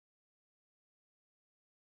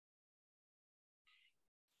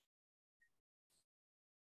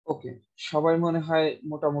ওকে, সবাই মনে হয়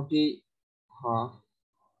মোটামুটি হ্যাঁ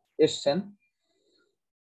এসছেন।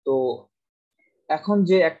 তো এখন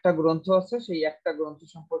যে একটা গ্রন্থ আছে সেই একটা গ্রন্থ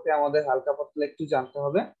সম্পর্কে আমাদের হালকা পাতলা একটু জানতে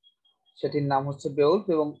হবে। সেটির নাম হচ্ছে বেউলফ,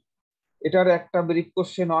 এবং এটার একটা ব্রিফ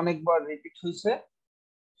কোশ্চেন অনেকবার রিপিট হয়েছে,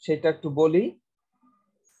 সেটা একটু বলি।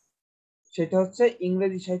 সেটা হচ্ছে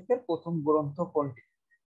ইংরেজি সাহিত্যের প্রথম গ্রন্থ কোনটি,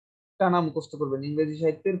 তা নাম মুখস্থ করবেন। ইংরেজি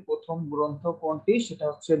সাহিত্যের প্রথম গ্রন্থ কোনটি, সেটা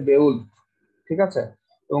হচ্ছে বেউলফ। ঠিক আছে,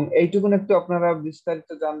 এবং এইটুকুন একটু আপনারা বিস্তারিত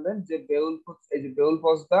জানবেন যে বেউলফ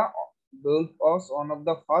was one of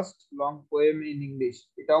the first long poem in English,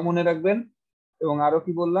 এটাও মনে রাখবেন। এবং আরো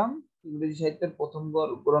কি বললাম, ইংরেজি সাহিত্যের প্রথম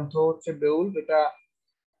গ্রন্থ হচ্ছে বেউলফ। এটা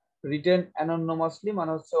রিটেন অ্যানোনিমাসলি,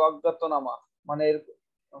 মানে হচ্ছে অজ্ঞাতনামা, মানে এর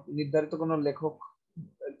নির্ধারিত কোনো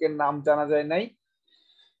লেখকের নাম জানা যায় নাই।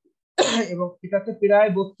 এবং এটাতে প্রায়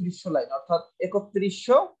 3200 লাইন, অর্থাৎ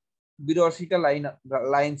 3182টা লাইন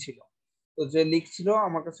লাইন ছিল। তো যে লিখছিল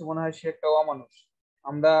আমার কাছে মনে হয় সে একটা অমানুষ।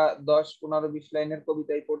 আমরা 10, 15, 20 লাইনের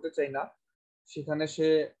কবিতাই পড়তে চাই না, সেখানে সে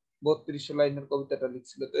 3200 লাইনের কবিতাটা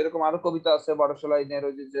লিখছিল। তো এরকম আরো কবিতা আছে 1200 লাইনের,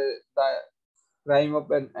 ওই যে rhyme of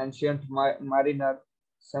an ancient mariner,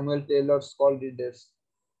 Samuel Taylor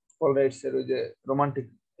কলরাইটস এর ওই যে রোমান্টিক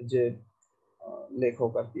যে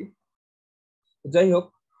লেখক আর কি। যাই হোক,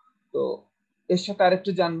 তো এর সাথে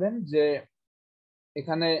আরেকটু জানবেন যে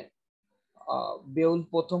এখানে বেউল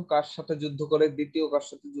প্রথম কার সাথে যুদ্ধ করে, দ্বিতীয় কার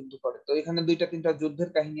সাথে যুদ্ধ করে। তো এখানে 2-3টা যুদ্ধের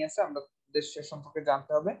কাহিনী আছে, আমরা দেশের সম্পর্কে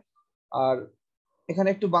জানতে হবে। আর এখানে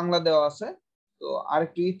একটু বাংলা দেওয়া আছে, তো আর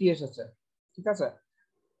একটু ইতিহাস আছে। ঠিক আছে,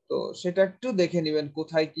 তো সেটা একটু দেখে নিবেন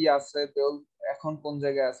কোথায় কি আছে, বেউল এখন কোন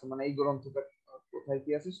জায়গায় আছে, মানে এই গ্রন্থটা কোথায়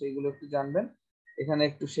কি আছে সেইগুলো একটু জানবেন। এখানে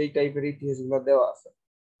একটু সেই টাইপের ইতিহাস গুলো দেওয়া আছে।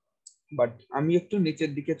 বাট আমি একটু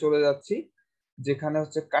নিচের দিকে চলে যাচ্ছি, যেখানে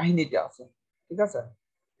হচ্ছে কাহিনীটা আছে। ঠিক আছে,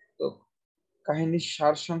 তো কাহিনীর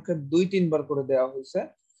সার সংক্ষেপ 2-3 বার করে দেওয়া হয়েছে।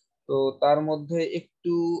 তো তার মধ্যে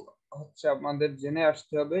একটু হচ্ছে আমাদের জেনে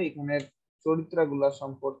আসতে হবে এখানের চরিত্রগুলা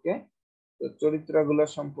সম্পর্কে। তো চরিত্রগুলা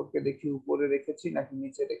সম্পর্কে দেখি উপরে রেখেছি নাকি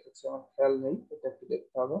নিচে রেখেছি, আমার খেয়াল নেই, এটা একটু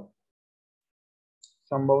দেখতে হবে।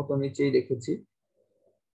 সম্ভবত নিচেই রেখেছি।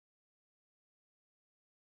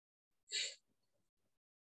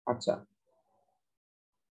 আচ্ছা,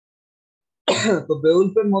 তো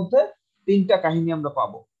বেউলফের মধ্যে 3টা কাহিনী আমরা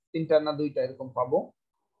পাবো, 3টা না 2টা এরকম পাবো।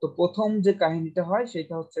 তো প্রথম যে কাহিনীটা হয়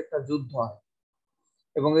সেটা হচ্ছে একটা যুদ্ধ হয়,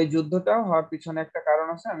 এবং এই যুদ্ধটা হওয়ার পিছনে একটা কারণ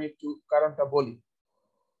আছে, আমি একটু কারণটা বলি।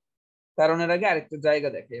 কারণের আগে আরেকটা জায়গা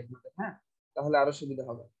দেখে আপনাদের, হ্যাঁ, তাহলে আরো সুবিধা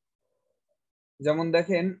হবে। যেমন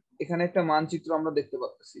দেখেন, এখানে একটা মানচিত্র আমরা দেখতে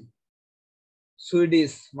পাচ্ছি।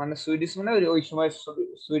 সুইডিশ মানে ওই সময়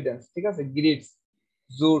সুইডেন, ঠিক আছে। গ্রিটস,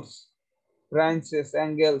 জুটস, ফ্রান্সেস,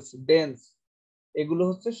 অ্যাঙ্গেলস, ডেন্স, এগুলো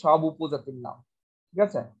হচ্ছে সব উপজাতির নাম। ঠিক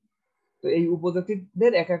আছে, তো এই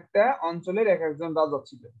উপজাতিদের এক একটা অঞ্চলের এক একজন রাজা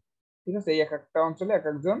ছিলেন। ঠিক আছে, এই এক একটা অঞ্চলে এক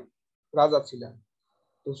একজন রাজা ছিলেন।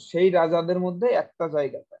 তো সেই রাজাদের মধ্যে একটা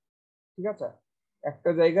জায়গাতে, ঠিক আছে, একটা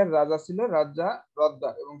জায়গার রাজা ছিল রাজা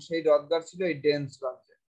রদগার, এবং সেই রদগার ছিল এই ডেন্স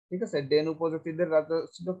রাজ্যে। ঠিক আছে, ডেন উপজাতিদের রাজা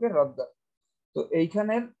ছিল কে, রদগার। তো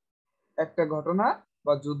এইখানের একটা ঘটনা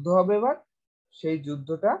বা যুদ্ধ হবে এবার। সেই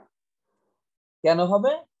যুদ্ধটা কেন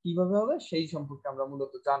হবে, কিভাবে হবে, সেই সম্পর্কে আমরা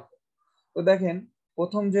মূলত জানবো। তো দেখেন,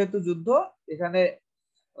 প্রথম যেহেতু যুদ্ধ, এখানে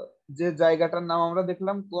যে জায়গাটার নাম আমরা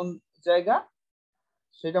দেখলাম, কোন জায়গা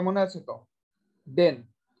সেটা মনে আছে তো, ডেন।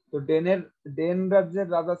 তো ডেন রাজ্যের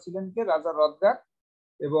রাজা ছিলেন কে, রাজা রদগার,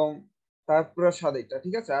 এবং তার প্রাসাদ এটা।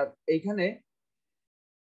 ঠিক আছে, আর এইখানে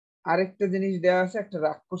আরেকটা জিনিস দেয়া আছে, একটা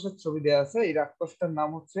রাক্ষসের ছবি দেয়া আছে, এই রাক্ষসটার নাম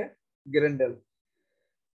হচ্ছে গ্রেন্ডেল।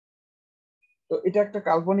 তো এটা একটা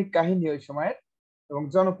কাল্পনিক কাহিনী ওই সময়ের, এবং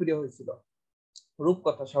জনপ্রিয় হয়েছিল।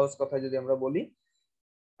 রূপকথা, সহজ কথায় যদি আমরা বলি।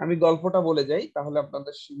 আমি গল্পটা বলে যাই তাহলে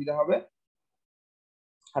আপনাদের সুবিধা হবে,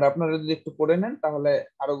 আর আপনারা যদি একটু পড়ে নেন তাহলে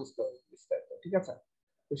আরো বুঝতে হবে বিস্তারিত। ঠিক আছে,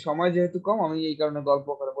 তো সময় যেহেতু কম, আমি এই কারণে গল্প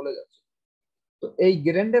করে বলে যাচ্ছি। তো এই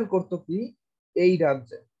গ্রেন্ডেল করতো কি, এই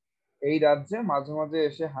রাজ্যে এই রাজ্যে মাঝে মাঝে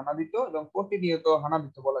এসে হানা দিত, এবং প্রতিনিয়ত হানা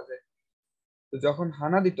দিত বলা যায়। তো যখন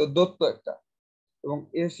হানা দিত, দৈত্য একটা, এবং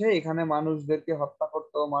এসে এখানে মানুষদেরকে হত্যা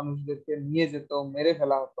করতো, মানুষদেরকে নিয়ে যেত, মেরে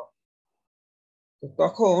ফেলা হতো। তো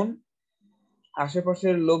তখন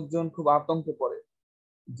আশেপাশের লোকজন খুব আতঙ্কে পড়ে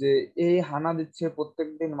যে এই হানা দিচ্ছে,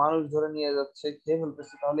 প্রত্যেকদিন মানুষ ধরে নিয়ে যাচ্ছে, খেয়ে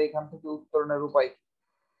ফেলতেছে, তাহলে এখান থেকে উত্তরণের উপায় কি?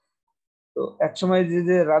 তো একসময় যে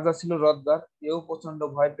যে রাজা ছিল রদগার, এও প্রচন্ড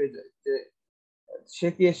ভয় পেয়ে যায় যে সে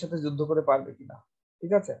কি এর সাথে যুদ্ধ করে পারবে কিনা।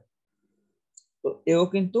 ঠিক আছে, তো এও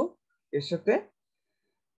কিন্তু এর সাথে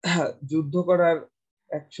যুদ্ধ করার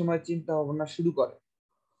এক সময় চিন্তা ভাবনা শুরু করে।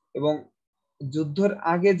 এবং যুদ্ধের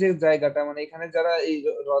আগে যে জায়গাটা, মানে এখানে যারা এই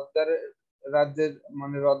রদগারের রাজ্যের,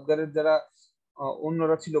 মানে রদগারের যারা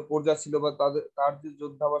অন্যরা ছিল, প্রজা ছিল বা তার যে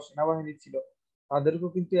যোদ্ধা বা সেনাবাহিনী ছিল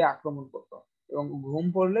তাদেরকেও কিন্তু আক্রমণ করতো, এবং ঘুম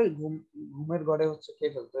পড়লে ঘুমের ঘরে হচ্ছে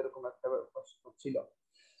খেয়ে ফেলতো, এরকম একটা ব্যাপার ছিল।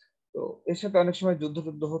 তো এর সাথে অনেক সময়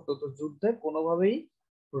যুদ্ধ হতো। তো যুদ্ধে কোনোভাবেই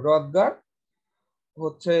রদগার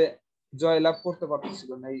হচ্ছে জয়লাভ করতে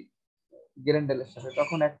পারতেছিল না এই গ্রেন্ডেলের সাথে।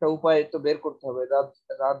 তখন একটা উপায় তো বের করতে হবে,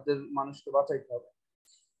 রাজ্যের মানুষকে বাঁচাইতে হবে।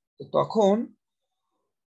 তো তখন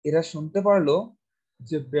এরা শুনতে পারলো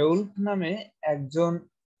যে বেউলফ নামে একজন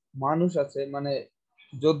মানুষ আছে, মানে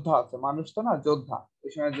যোদ্ধা আছে, মানুষ তো না, যোদ্ধা,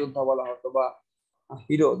 ওই সময় যোদ্ধা বলা হতো বা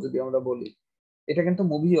হিরো যদি আমরা বলি। এটা কিন্তু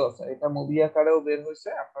মুভিও আছে, এটা মুভি আকারেও বের হয়েছে,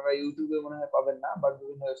 আপনারা ইউটিউবে মনে হয় পাবেন না, বা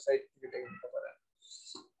বিভিন্ন ওয়েবসাইট থেকে দেখে নিতে পারেন।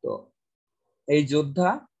 তো এই যোদ্ধা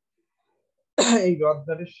এই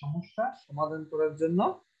রথগাড়ির সমস্যা সমাধান করার জন্য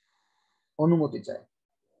অনুমতি চায়,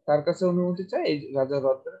 তার কাছে অনুমতি চায় এই রাজা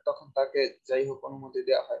রথগাড়ি। তখন তাকে যাই হোক অনুমতি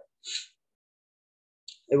দেওয়া হয়,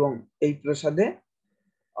 এবং এই প্রাসাদে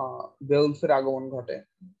বেউলফের আগমন ঘটে।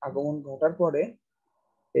 আগমন ঘটার পরে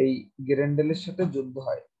এই গ্রেন্ডেলের সাথে যুদ্ধ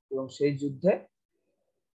হয়, এবং সেই যুদ্ধে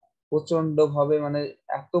প্রচন্ড ভাবে, মানে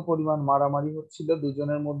এত পরিমাণ মারামারি হচ্ছিল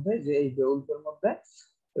দুজনের মধ্যে, যে এই বেউলফের মধ্যে,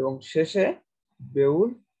 এবং শেষে বেউল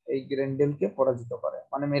এই গ্রেন্ডেলকে পরাজিত করে,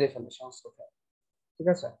 মানে মেরে ফেলে সংস্কৃতে। ঠিক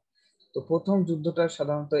আছে। তো প্রথম যুদ্ধটা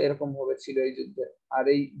সাধারণত এরকম ভাবে ছিল এই যুদ্ধে। আর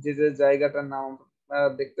এই যে যে জায়গাটার নাম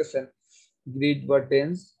দেখতেছেন, গ্রিড বা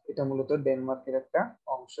ডেন্স, এটা মূলত ডেনমার্কের একটা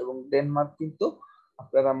অংশ, এবং ডেনমার্ক কিন্তু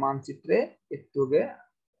আপনারা মানচিত্রে একটু আগে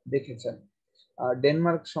দেখেছেন।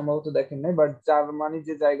 ডেনমার্ক সম্ভবত দেখেন নাই, বাট জার্মানি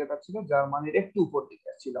যে জায়গাটা ছিল, জার্মানির একটু উপর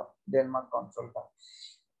দিকে ছিল ডেনমার্ক অঞ্চলটা।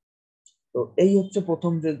 তো এই হচ্ছে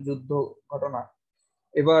প্রথম যে যুদ্ধ ঘটনা।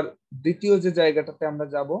 এবার দ্বিতীয় যে জায়গাটাতে আমরা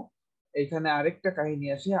যাব, এইখানে আরেকটা কাহিনী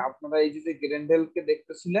আসে। আপনারা এই যে গ্রেন্ডেলকে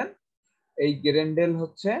দেখতেছিলেন, এই গ্রেন্ডেল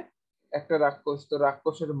হচ্ছে একটা রাক্ষস, তো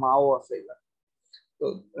রাক্ষসের মাও আছে এবার। তো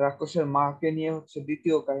রাক্ষসের মাকে নিয়ে হচ্ছে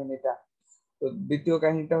দ্বিতীয় কাহিনীটা। তো দ্বিতীয়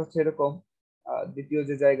কাহিনীটা হচ্ছে এরকম, দ্বিতীয়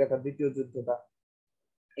যে জায়গাটা, দ্বিতীয় যুদ্ধটা,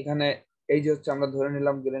 এখানে এই যে হচ্ছে আমরা ধরে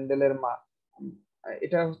নিলাম গ্রেন্ডেলের মা।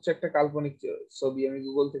 এটা হচ্ছে একটা কাল্পনিক ছবি, আমি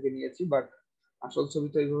গুগল থেকে নিয়েছি, বাট আসল ছবি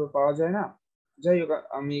তো এইভাবে পাওয়া যায় না। যাই হোক,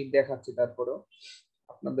 আমি দেখাচ্ছি তারপরেও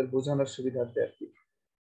আপনাদের বোঝানোর সুবিধার্থে আর কি।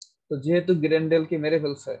 তো যেহেতু গ্রেন্ডেলকে মেরে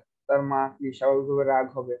ফেলছে, তার মা কি স্বাভাবিকভাবে রাগ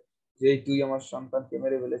হবে, যে এই তুই আমার সন্তানকে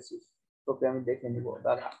মেরে ফেলেছিস, তোকে আমি দেখে নিব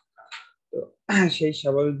দাঁড়া। তো সেই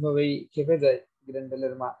স্বাভাবিকভাবেই খেপে যায়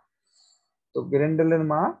গ্রেন্ডেলের মা। তো গ্রেন্ডেলের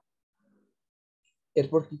মা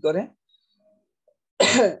এরপর কি করে,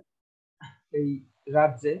 এই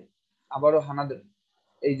রাজ্যে আবারও হানা দেয়।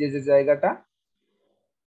 এই যে যে জায়গাটা,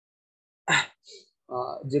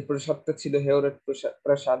 যে প্রাসাদটা ছিল হেওরের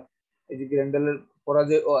প্রাসাদ, এই যে গ্রেন্ডেলের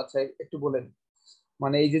পরাজয়, ও আচ্ছা একটু বলেন,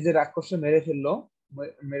 মানে এই যে যে রাক্ষসে মেরে ফেললো,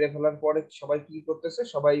 মেরে ফেলার পরে সবাই কি করতেছে,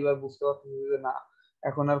 সবাই এবার বুঝতে পারতেছে যে না,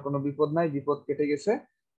 এখন আর কোনো বিপদ নাই, বিপদ কেটে গেছে।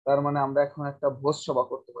 তার মানে আমরা এখন একটা ভোজ সভা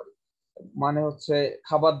করতে পারি, মানে হচ্ছে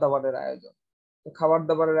খাবার দাবারের আয়োজন। তো খাবার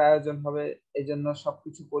দাবারের আয়োজন হবে, এই জন্য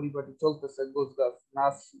সবকিছু পরিপাটি চলতেছে, গোছগাছ,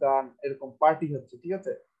 নাচ গান, এরকম পার্টি হচ্ছে, ঠিক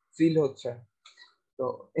আছে, ফিল হচ্ছে। তো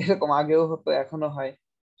এরকম আগেও হতো, এখনো হয়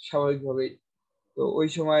স্বাভাবিকভাবেই। তো ওই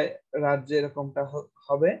সময় রাজ্যে এরকমটা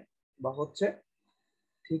হবে বা হচ্ছে।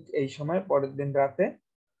 ঠিক এই সময় পরের দিন রাতে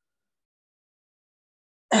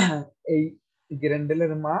এই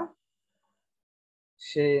গ্রেন্ডেলের মা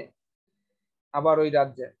সে আবার ওই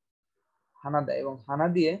রাজ্যে হানা দেয়, এবং হানা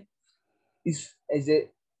দিয়ে এই যে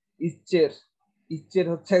ইচ্ছের, ইচ্ছের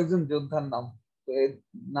হচ্ছে একজন যোদ্ধার নাম। তো এই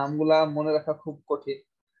নামগুলা মনে রাখা খুব কঠিন।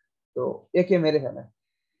 তো একে মেরে ফেলে।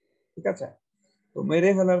 ঠিক আছে। তো মেরে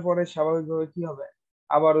ফেলার পরে স্বাভাবিকভাবে কি হবে,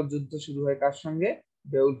 আবারও যুদ্ধ শুরু হয় কার সঙ্গে,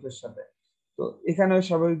 বেউলফের সাথে। তো এখানেও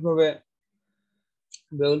স্বাভাবিকভাবে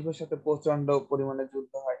বেউলফের সাথে প্রচন্ড পরিমাণে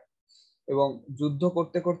যুদ্ধ হয়, এবং যুদ্ধ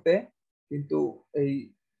করতে করতে কিন্তু এই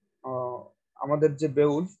আহ, আমাদের যে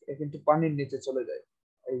বেউলফ, এ কিন্তু পানির নিচে চলে যায়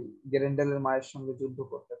এই গ্রেন্ডেলের মায়ের সঙ্গে যুদ্ধ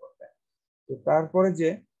করতে করতে। তো তারপরে যে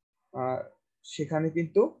আহ, সেখানে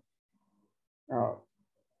কিন্তু আহ,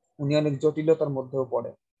 উনি অনেক জটিলতার মধ্যেও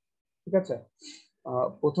পড়ে। ঠিক আছে।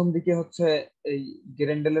 প্রথম দিকে হচ্ছে এই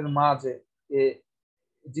গ্রেন্ডেলের মা যে এ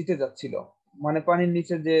জিতে যাচ্ছিল, মানে পানির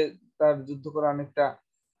নিচে যে তার যুদ্ধ করা অনেকটা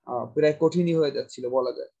প্রায় কঠিনই হয়ে যাচ্ছিল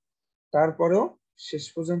বলা যায়। তারপরেও শেষ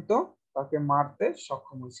পর্যন্ত তাকে মারতে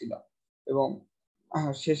সক্ষম হয়েছিল, এবং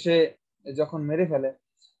শেষে যখন মেরে ফেলে,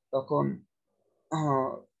 তখন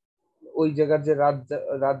আহ, ওই জায়গার যে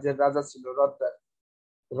রাজ্যের রাজা ছিল রদগার,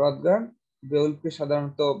 রদগার বেউলকে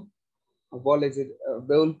সাধারণত বলে যে,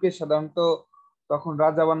 বেউলকে সাধারণত তখন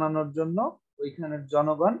রাজা বানানোর জন্য ওইখানের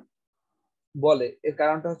জনগণ বলে। এর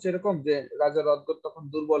কারণটা হচ্ছে এরকম যে রাজা রদগর তখন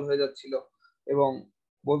দুর্বল হয়ে যাচ্ছিল, এবং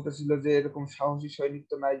বলতেছিল যে এরকম সাহসী সৈনিক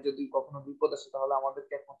তো নাই, যদি কখনো বিপদ আসে তাহলে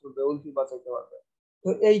আমাদেরকে একমাত্র বেউলফই বাঁচাইতে পারবে। তো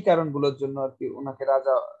এই কারণগুলোর জন্য আর কি ওনাকে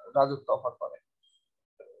রাজত্ব অফার করে।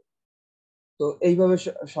 তো এইভাবে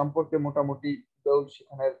সম্পর্কে মোটামুটি বেউলফ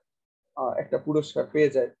সেখানে একটা পুরস্কার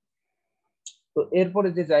পেয়ে যায়। তো এরপরে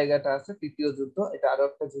যে জায়গাটা আছে তৃতীয় যুদ্ধ, এটা আরো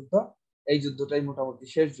একটা যুদ্ধ। এই যুদ্ধটাই মোটামুটি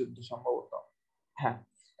শেষ যুদ্ধ সম্ভবত। হ্যাঁ,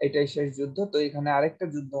 এটাই শেষ যুদ্ধ। তো এখানে আরেকটা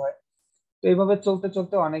যুদ্ধ হয়। তো এইভাবে চলতে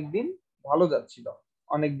চলতে অনেকদিন ভালো যাচ্ছিল,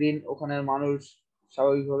 অনেকদিন ওখানের মানুষ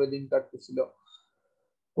স্বাভাবিকভাবে দিন কাটতেছিল।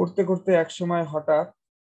 করতে করতে এক সময় হঠাৎ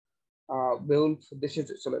বেউলফ দেশে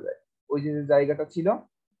চলে যায়। ওই যে জায়গাটা ছিল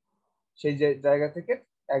সেই যে জায়গা থেকে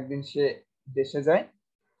একদিন সে দেশে যায়,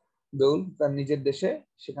 বেউলফ তার নিজের দেশে,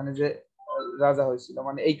 সেখানে যে রাজা হয়েছিল।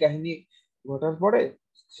 মানে এই কাহিনী ঘটার পরে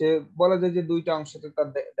সে বলা যায় যে দুইটা অংশতে তার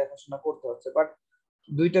দেখাশোনা করতে হচ্ছে, বাট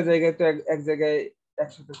দুইটা জায়গায় তো এক জায়গায়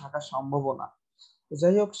একসাথে থাকা সম্ভব না।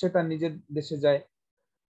 যাই হোক, সে তার নিজের দেশে যায়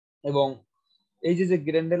এবং এই যে যে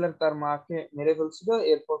গ্রেন্ডেলার তার মাকে মেরে ফেলছিল,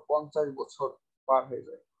 এরপর 50 বছর পার হয়ে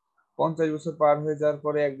যায়। 50 বছর পার হয়ে যাওয়ার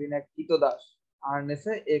পরে একদিন এক কৃতদাস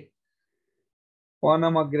আর্নেসে এক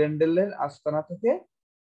পনামা গ্রেন্ডেলের আস্তানা থেকে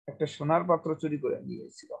একটা সোনার পাত্র চুরি করে নিয়ে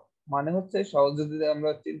এসেছিল। মানে হচ্ছে সহজে যদি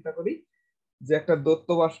আমরা চিন্তা করি যে একটা দৈত্য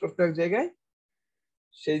বাস করতে এক জায়গায়,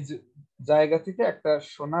 সেই জায়গা থেকে একটা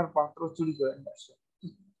সোনার পাত্র চুরি করে নিয়ে আসে।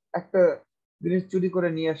 একটা জিনিস চুরি করে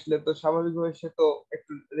নিয়ে আসলে তো স্বাভাবিকভাবে সে তো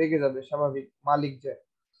একটু রেগে যাবে, স্বাভাবিক মালিক যে।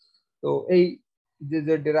 তো এই যে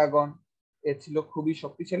যে ড্রাগন, এ ছিল খুবই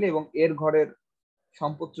শক্তিশালী এবং এর ঘরের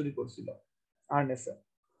সম্পদ চুরি করছিল আর্নেসে।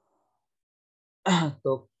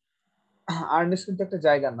 তো আর্নেস কিন্তু একটা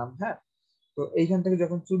জায়গার নাম, হ্যাঁ। তো এইখান থেকে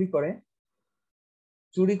যখন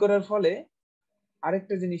চুরি করার ফলে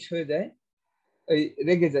আরেকটা জিনিস হয়ে যায়, এই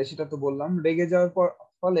রেগে যায়, সেটা তো বললাম। রেগে যাওয়ার পর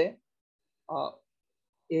ফলে আহ,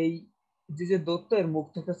 এই যে যে দৈত্য, এর মুখ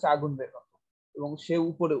থেকে হচ্ছে আগুন বের হতো এবং সে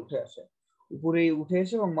উপরে উঠে আসে। উপরে উঠে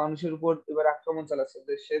এসে এবং মানুষের উপর এবার আক্রমণ চালাচ্ছে।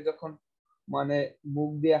 যে সে যখন মানে মুখ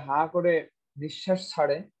দিয়ে হা করে নিঃশ্বাস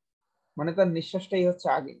ছাড়ে, মানে তার নিঃশ্বাসটাই হচ্ছে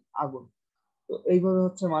আগুন। তো এইভাবে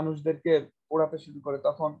হচ্ছে মানুষদেরকে পোড়াতে শুরু করে।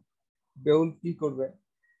 তখন বেউল কি করবে?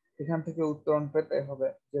 এখান থেকে উত্তরণ পেতে হবে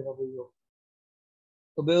যেভাবেই হোক।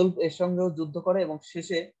 তো বেউল এর সঙ্গেও যুদ্ধ করে এবং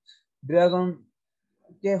শেষে ড্রাগন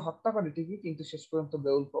কে হত্যা করে ঠিকই, কিন্তু শেষ পর্যন্ত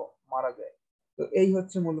বেউলফ মারা যায়। তো এই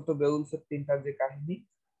হচ্ছে মূলত বেউলফের তিনটা যে কাহিনী,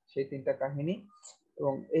 সেই তিনটা কাহিনী।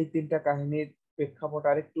 এবং এই তিনটা কাহিনীর প্রেক্ষাপট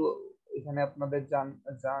আরেকটু এখানে আপনাদের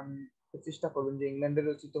জানতে চেষ্টা করবেন যে ইংল্যান্ডে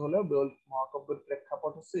রচিত হলেও বেউলফ মহাকাব্যের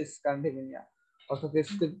প্রেক্ষাপট হচ্ছে স্ক্যান্ডিনেভিয়া, অর্থাৎ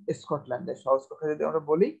স্কটল্যান্ডে। সহজ কথা যদি আমরা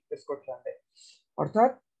বলি, স্কটল্যান্ডে।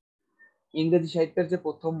 অর্থাৎ ইংরেজি সাহিত্যের যে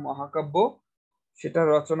প্রথম মহাকাব্য, সেটা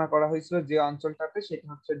রচনা করা হয়েছিল যে অঞ্চলটাতে, সেটা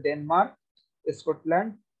হচ্ছে ডেনমার্ক,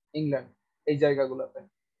 স্কটল্যান্ড, ইংল্যান্ড, এই জায়গাগুলোতে।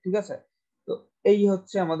 ঠিক আছে? তো এই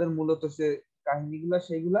হচ্ছে আমাদের মূলত যে কাহিনীগুলা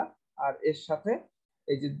সেইগুলা। আর এর সাথে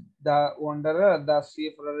এই যে দা ওয়ান্ডারার, দা সি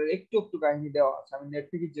এর একটু একটু কাহিনী দেওয়া আছে। আমি নেট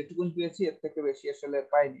থেকে যেটুকুন পেয়েছি, এর থেকে বেশি আসলে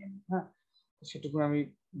পাইনি আমি, হ্যাঁ। সেটুকু আমি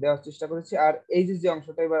দেওয়ার চেষ্টা করেছি। আর এই যে যে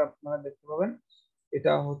অংশটা এবার আপনারা দেখতে পাবেন,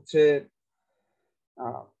 এটা হচ্ছে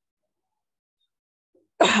আহ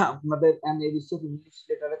আপনাদের এবিসি ইংলিশ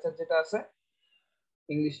লিটারেচার যেটা আছে,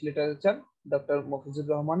 ইংলিশ লিটারেচার ডক্টর মফিজুর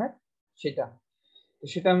রহমানের, সেটা। তো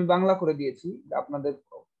সেটা আমি বাংলা করে দিয়েছি আপনাদের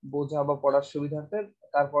বোঝা বা পড়ার সুবিধার্থে।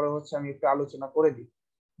 তারপরে হচ্ছে আমি একটু আলোচনা করে দিই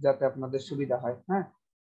যাতে আপনাদের সুবিধা হয়, হ্যাঁ।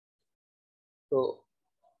 তো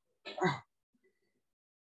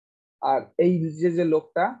আর এই যে যে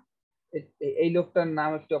লোকটা, এই লোকটার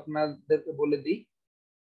নাম একটু আপনাদেরকে বলে দিই।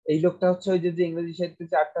 এই লোকটা হচ্ছে ওই যে যে ইংরেজি সাহিত্যে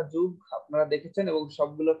 4টা যুগ আপনারা দেখেছেন এবং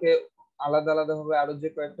সবগুলোকে আলাদা আলাদা ভাবে আরো যে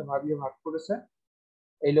কয়েকটা ভাবিয়ে ভাগ করেছে,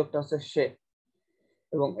 এই লোকটা হচ্ছে সে।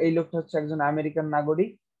 এবং এই লোকটা হচ্ছে একজন আমেরিকান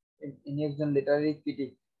নাগরিক। ইনি একজন লিটারারি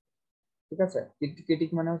ক্রিটিক। ঠিক আছে? ক্রিটিক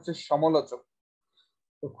মানে হচ্ছে সমালোচক।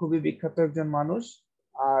 তো খুবই বিখ্যাত একজন মানুষ।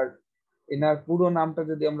 আর এনার পুরো নামটা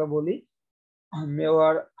যদি আমরা বলি,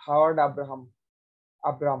 মেয়র হাওয়ার্ড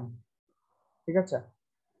আব্রাহাম। ঠিক আছে?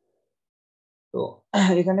 তো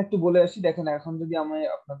এখানে একটু বলে আসি, দেখেন এখন যদি আমি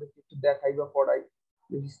আপনাদেরকে একটু দেখাই বা পড়াই,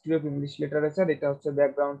 হিস্ট্রি অফ ইংলিশ লিটারেচার, এটা হচ্ছে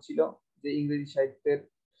ব্যাকগ্রাউন্ড ছিল যে ইংরেজি সাহিত্যের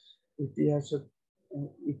ইতিহাস।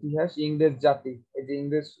 ইতিহাস ইংরেজ জাতি, এই যে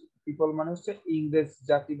ইংরেজ পিপল মানে হচ্ছে ইংরেজ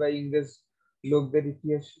জাতি বা ইংরেজ লোকদের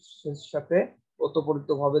ইতিহাসের সাথে ওতপ্রোত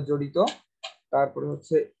ভাবে জড়িত। তারপরে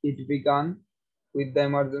হচ্ছে ইট began with the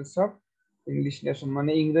emergence of English nation,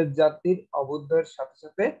 মানে ইংরেজ জাতির অভ্যুদয়ের সাথে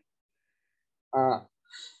সাথে আহ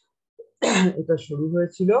এটা শুরু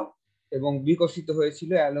হয়েছিল এবং বিকশিত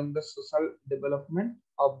হয়েছিল along the social development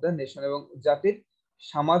of the nation, এবং জাতির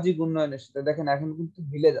সামাজিক উন্নয়নের সাথে। দেখেন এখন কিন্তু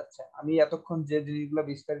মিলে যাচ্ছে, আমি এতক্ষণ যে জিনিসগুলো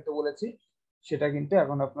বিস্তারিত বলেছি সেটা কিন্তু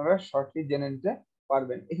এখন আপনারা শর্টলি জেনে নিতে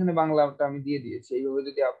পারবেন। এখানে বাংলাটা আমি দিয়ে দিয়েছি, এইভাবে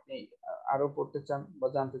যদি আপনি আরো পড়তে চান বা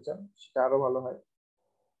জানতে চান সেটা আরো ভালো হয়।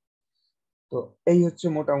 তো এই হচ্ছে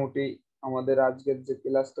মোটামুটি আমাদের আজকের যে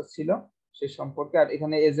ক্লাসটা ছিল সে সম্পর্কে। আর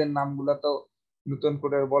এখানে এজের নামগুলো তো নতুন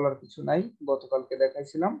করে আর বলার কিছু নাই, গতকালকে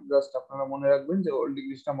দেখাইছিলাম। জাস্ট আপনারা মনে রাখবেন যে ওল্ড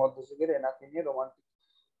ইংলিশটা মধ্যযুগের এনাকে নিয়ে রোমান্টিক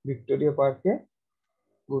ভিক্টোরিয়া পার্কে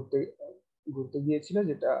ঘুরতে ঘুরতে গিয়েছিল,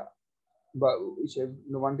 যেটা বা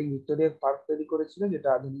রোমান্টিক ভিক্টোরিয়া পার্ক তৈরি করেছিল, যেটা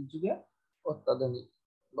আধুনিক যুগে অত্যাধুনিক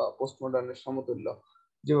বা পোস্ট মডার্নের সমতুল্য,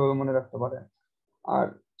 যেভাবে মনে রাখতে পারেন। আর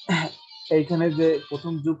এইখানে যে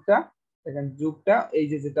প্রথম যুগটা, এখানে যুগটা এই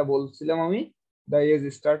যে যেটা বলছিলাম আমি, the age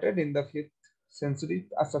started in the 5th century.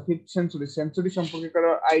 আচ্ছা, 5th সেঞ্চুরি, সেঞ্চুরি সম্পর্কে কারো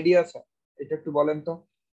আইডিয়া আছে? এটা একটু বলেন তো।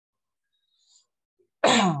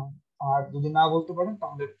 আর যদি না বলতে পারেন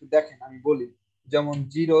তাহলে একটু দেখেন, আমি বলি। যেমন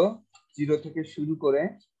জিরো, জিরো থেকে শুরু করে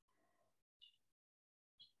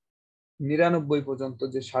 99 পর্যন্ত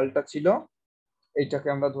যে সালটা ছিল, এইটাকে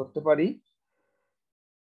আমরা ধরতে পারি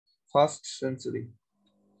ফার্স্ট সেঞ্চুরি।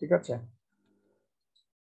 ঠিক আছে,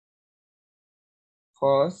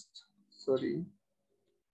 ফার্স্ট, সরি,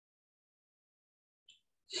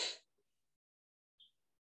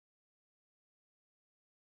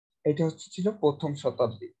 এটা হচ্ছে ছিল প্রথম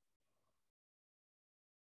শতাব্দী।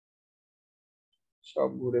 সব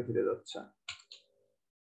ঘুরে ফিরে যাচ্ছে।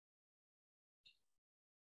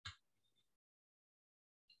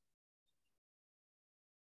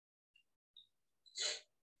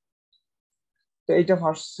 তো এইটা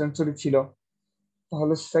ফার্স্ট সেঞ্চুরি ছিল।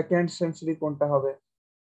 তাহলে সেকেন্ড সেঞ্চুরি কোনটা হবে?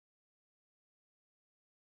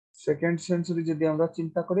 সেকেন্ড সেঞ্চুরি যদি আমরা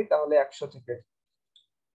চিন্তা করি তাহলে 100 থেকে,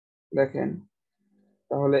 দেখেন,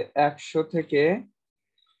 তাহলে 100 থেকে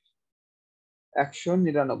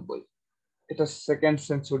 199, এটা সেকেন্ড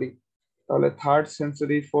সেঞ্চুরি। তাহলে third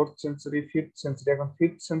century, fourth century, fifth century. এখন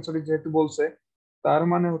ফিফথ সেঞ্চুরি যেহেতু বলছে, তার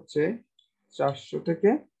মানে হচ্ছে 400 থেকে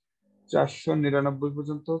 499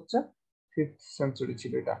 পর্যন্ত হচ্ছে ফিফথ সেঞ্চুরি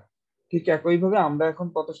ছিল এটা। ঠিক একইভাবে আমরা এখন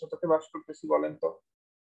কত শতকে বাস করতেছি বলেন তো?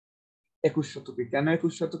 21 শতকে। কেন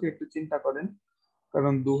 21 শতকে একটু চিন্তা করেন।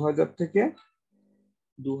 কারণ 2000 থেকে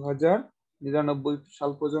 2099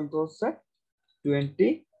 সাল পর্যন্ত হচ্ছে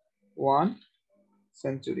 21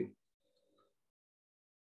 সেঞ্চুরি।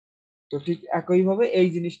 তো ঠিক একইভাবে এই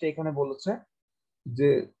জিনিসটা এখানে বলেছে যে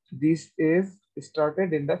this is started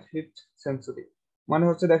in the 5th century. মানে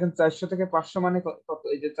হচ্ছে দেখেন 400 থেকে 500 মানে কত?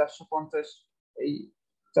 এই যে 450, এই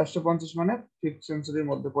 450 মানে 5th সেঞ্চুরির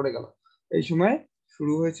মধ্যে পড়ে গেল। এই সময়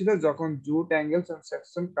শুরু হয়েছিল যখন jute, angles and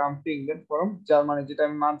Saxon come to England from Germany, যেটা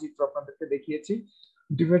আমি মানচিত্র আপনাদেরকে দেখিয়েছি।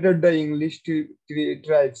 Divided the English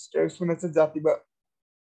tribes, tribes মানে হচ্ছে জাতি বা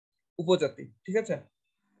উপজাতি। ঠিক আছে।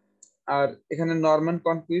 আর এখানে নরম্যান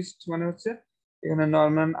কনকুইস্ট মানে হচ্ছে এখানে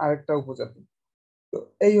নরম্যান আরেকটা উপজাতি। তো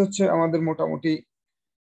এই হচ্ছে আমাদের মোটামুটি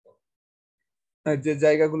যে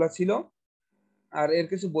জায়গাগুলো ছিল। আর এর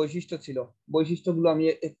কিছু বৈশিষ্ট্য ছিল, বৈশিষ্ট্যগুলো আমি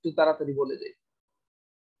একটু তাড়াতাড়ি বলে যাই।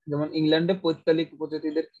 যেমন ইংল্যান্ডে পৈত্তলিক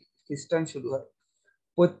উপজাতিদের খ্রিস্টান শুরু হয়।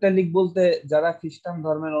 পৈত্তলিক বলতে যারা খ্রিস্টান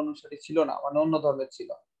ধর্মের অনুসারী ছিল না, মানে অন্য ধর্মের ছিল,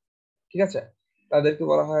 ঠিক আছে, তাদেরকে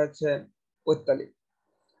বলা হয় হচ্ছে পৈত্তলিক।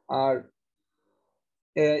 আর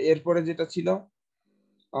এরপরে যেটা ছিল,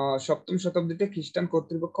 7ম শতাব্দীতে খ্রিস্টান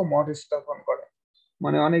কর্তৃপক্ষ মঠ স্থাপন করে।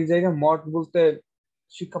 মানে অনেক জায়গায় মঠ বলতে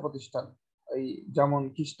শিক্ষা প্রতিষ্ঠান, এই যেমন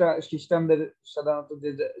খ্রিস্টানদের সাধারণত যে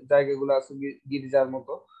জায়গাগুলো আছে গির্জার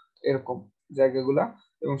মতো এরকম জায়গাগুলা,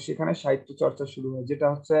 এবং সেখানে সাহিত্য চর্চা শুরু হয়। যেটা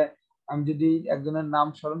হচ্ছে, আমি যদি একজনের নাম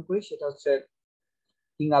স্মরণ করি, সেটা হচ্ছে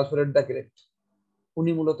কিং আলফ্রেড দ্য গ্রেট।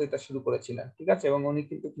 উনি মূলত এটা শুরু করেছিলেন। ঠিক আছে, এবং উনি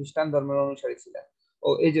কিন্তু খ্রিস্টান ধর্মের অনুসারী ছিলেন। ও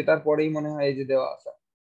এই যে তারপরেই মনে হয় এই যে দেওয়া আছে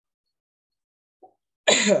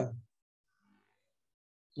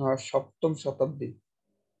 7ম শতাব্দী।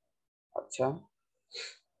 আচ্ছা,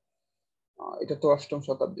 এটা তো 8ম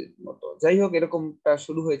শতাব্দীর মতো, যাই হোক এরকমটা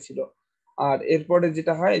শুরু হয়েছিল। আর এরপরে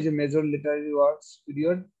যেটা হয়, এই যে মেজর লিটারারি ওয়ার্কস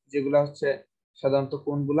পিরিয়ড, যেগুলা হচ্ছে সাধারণত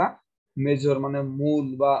কোনগুলা, মেজর মানে মূল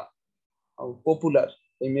বা পপুলার।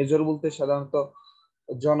 এই মেজর বলতে সাধারণত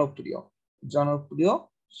জনপ্রিয়, জনপ্রিয়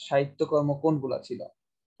সাহিত্যকর্ম কোনগুলা ছিল।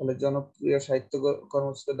 তাহলে জনপ্রিয় সাহিত্যকর্ম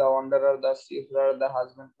ছিল the wanderer, the সিফারার, the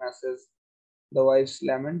husband message, the wife's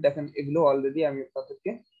lament. দেখেন এগুলো অলরেডি আমি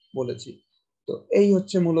আপনাদেরকে বলেছি। তো এই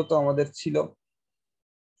হচ্ছে মূলত আমাদের ছিল।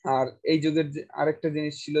 আর এই যুগের যে আরেকটা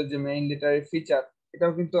জিনিস ছিল যে মেইন লিটারি ফিচার,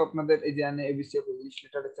 এটাও কিন্তু আপনাদের এই যে এবিসি ইংলিশ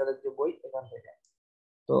লিটারেচারের যে বই, এখান থেকে।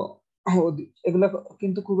 তো এগুলা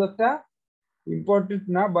কিন্তু খুব একটা ইম্পর্টেন্ট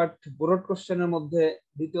না, বাট ব্রড কোশ্চেনের মধ্যে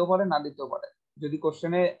দিতেও পারে, না দিতেও পারে। যদি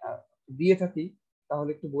কোশ্চেনে দিয়ে থাকি তাহলে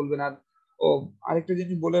একটু বলবেন। আর ও আরেকটা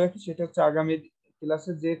জিনিস বলে রাখি, সেটা হচ্ছে আগামী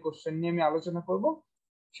ক্লাসে যে কোশ্চেন নিয়ে আমি আলোচনা করব,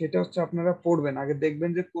 সেটা হচ্ছে আপনারা পড়বেন আগে, দেখবেন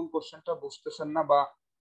যে কোন কোশ্চেনটা বুঝতেছেন না বা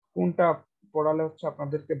কোনটা পড়ালে হচ্ছে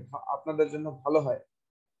আপনাদের জন্য ভালো হয়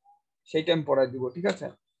সেইটা আমি পড়াই দিব, ঠিক আছে?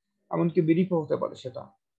 এমনকি ব্রিফও হতে পারে সেটা।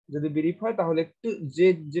 যদি ব্রিফ হয় তাহলে একটু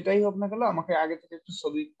যেটাই হোক না কেন আমাকে আগে থেকে একটু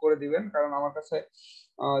ছবি করে দিবেন, কারণ আমার কাছে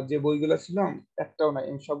যে বইগুলো ছিল একটাও নাই,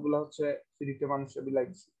 আমি সবগুলো হচ্ছে ফ্রিতে মানুষের বিলাই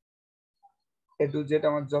দিছি। এ টু জেড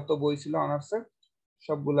আমার যত বই ছিল অনার্সের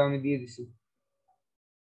সবগুলো আমি দিয়ে দিছি।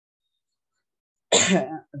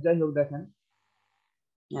 যাই হোক, দেখেন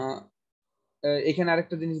এখানে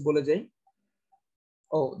আরেকটা জিনিস বলে যাই।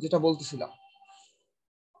 যেটা বলতেছিলাম,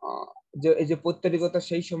 যে এই যে পৌত্তলিকতা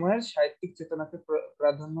সেই সময়ের সাহিত্যিক চেতনাকে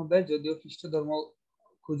প্রাধান্য দেয়, যদিও খ্রিস্ট ধর্ম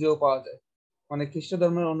খুঁজেও পাওয়া যায়। মানে খ্রিস্ট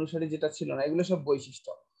ধর্মের অনুসারী যেটা ছিল না, এগুলো সব বৈশিষ্ট্য।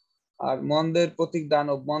 আর মন্দের প্রতীক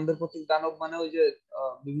দানব মানে ওই যে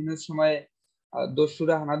বিভিন্ন সময়ে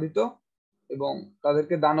দস্যুরা হানা দিত এবং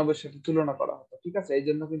তাদেরকে দানবের সাথে তুলনা করা হতো, ঠিক আছে? এই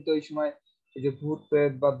জন্য কিন্তু এই সময় এই যে ভূত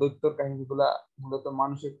প্রেত বা দৈত্যর কাহিনীগুলা মূলত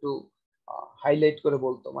মানুষ একটু হাইলাইট করে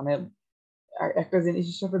বলতো। মানে একটা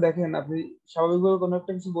জিনিসের সাথে দেখেন, আপনি স্বাভাবিকভাবে কোনো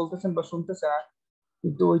একটা কিছু বলতেছেন বা শুনতেছেন,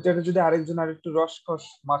 কিন্তু ওইটাতে যদি আরেকজন আরেকটু রসকস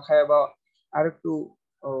মাখায় বা আরেকটু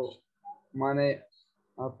ও, মানে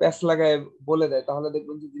প্যাচ লাগায় বলে দেয়, তাহলে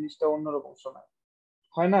দেখবেন যে জিনিসটা অন্যরকম শোনায়।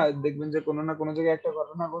 হয় না? দেখবেন যে কোনো না কোনো জায়গায় একটা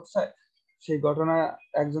ঘটনা ঘটছে, সেই ঘটনা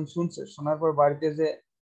একজন শুনছে, শোনার পর বাড়িতে যে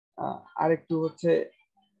আরেকটু হচ্ছে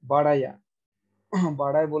বাড়াইয়া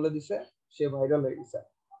বাড়ায় বলে দিছে, সে ভাইরাল হয়ে গেছে।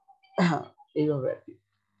 এইভাবে আর কি।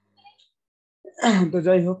 তো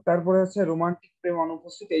যাই হোক, তারপরে হচ্ছে রোমান্টিক প্রেম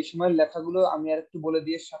অনুপস্থিত। এই সময়ের লেখাগুলো আমি আর একটু বলে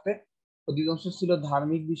দিয়ে সাথে অধিকাংশ ছিল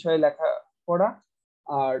ধার্মিক বিষয়ে লেখা পড়া,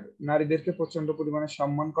 আর নারীদেরকে প্রচন্ড পরিমাণে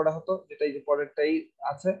সম্মান করা হতো, যেটা এই যে পরেরটাই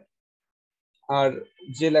আছে। আর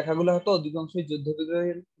যে লেখাগুলো হতো অধিকাংশই যুদ্ধ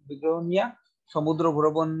বিগ্রহ নিয়ে, সমুদ্র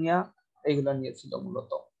ভ্রমণ নিয়ে, এইগুলা নিয়ে ছিল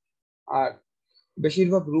মূলত। আর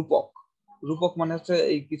বেশিরভাগ রূপক। রূপক মানে হচ্ছে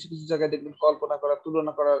এই কিছু কিছু জায়গায় দেখবেন কল্পনা করা,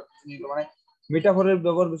 তুলনা করার জিনিসগুলো, মানে মেটাফরের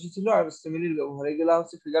ব্যবহার বেশি ছিল আর সিমিলির ব্যবহার। এগুলা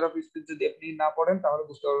হচ্ছে ফিগার অফ স্পিচ, যদি আপনি না পড়েন তাহলে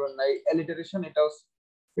বুঝতে পারবেন না। এই অ্যালিটারেশন, এটাও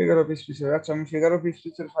ফিগার অফ স্পিচের। আচ্ছা, আমি ফিগার অফ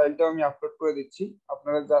স্পিচের ফাইলটাও আমি আপলোড করে দিচ্ছি।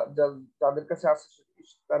 আপনারা যাদের কাছে আছে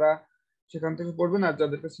তারা সেখান থেকে পড়বেন, আর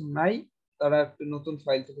যাদের কাছে নাই তারা একটু নতুন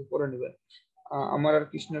ফাইল থেকে পড়ে নেবেন। আমার আর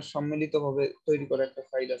কৃষ্ণের সম্মিলিত ভাবে তৈরি করা একটা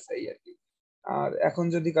ফাইল আছে, এই আর কি। আর এখন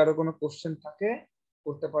যদি কারো কোনো কোশ্চেন থাকে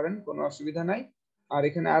করতে পারেন, কোনো অসুবিধা নাই। আর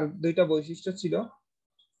এখানে আর দুইটা বৈশিষ্ট্য ছিল।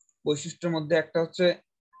 বৈশিষ্ট্যের মধ্যে একটা হচ্ছে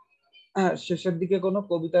শেষের দিকে কোনো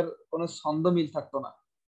কবিতার কোনো ছন্দ মিল থাকতো না।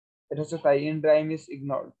 এটা হচ্ছে তাই, ইন রাইম ইজ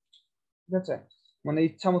ইগনোরড, ঠিক আছে? মানে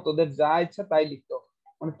ইচ্ছা মতো ওদের যা ইচ্ছা তাই লিখতো।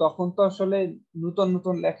 মানে তখন তো আসলে নতুন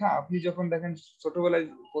নতুন লেখা, আপনি যখন দেখেন ছোটবেলায়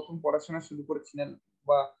প্রথম পড়াশোনা শুরু করেছিলেন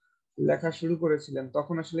বা লেখা শুরু করেছিলেন,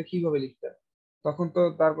 তখন আসলে কিভাবে লিখতেন? তখন তো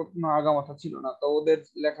তার কোনো আগামাথা ছিল না, তো ওদের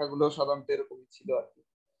লেখাগুলো সাধারণত এরকমই ছিল আর কি।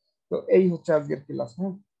 তো এই হচ্ছে আজকের ক্লাস,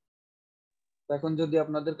 হ্যাঁ। তো এখন যদি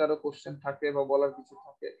আপনাদের কারো কোশ্চেন থাকে বা বলার কিছু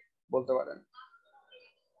থাকে বলতে পারেন।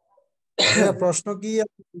 ভাইয়া প্রশ্ন কি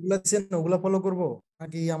ওগুলা দিচ্ছেন ওগুলা ফলো করবো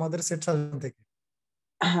নাকি আমাদের সেট সাজেশন থেকে?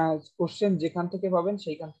 হ্যাঁ, কোশ্চেন যেখান থেকে পাবেন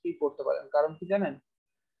সেইখান থেকেই পড়তে পারেন। কারণ কি জানেন,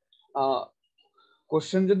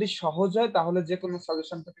 কোশ্চেন যদি সহজ হয় তাহলে যে কোনো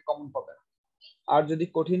সাজেশন থেকে কমন পাবেন, আর যদি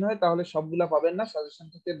কঠিন হয় তাহলে সবগুলা পাবেন না, সাজেশন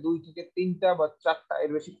থেকে 2 থেকে 3টা বা 4টা,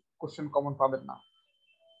 এর বেশি কোশ্চেন কমন পাবেন না।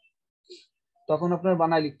 তখন আপনার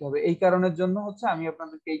বানায় লিখতে হবে। এই কারণের জন্য হচ্ছে আমি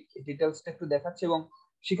আপনাদেরকে এই ডিটেলসটা একটু দেখাচ্ছি এবং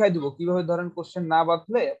শিখাই দিব কিভাবে ধরেন কোশ্চেন না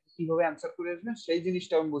বাঁধলে আপনি কিভাবে অ্যান্সার করে আসবেন, সেই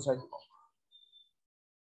জিনিসটা আমি বোঝাই দিব,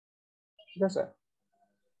 ঠিক আছে?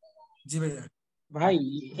 জি ভাইয়া। ভাই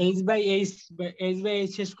H by H, H by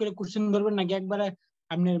H শেষ করে কোশ্চেন ধরবেন নাকি একবারে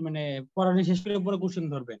আপনার মানে পড়ানো শেষ করে পরে কোশ্চেন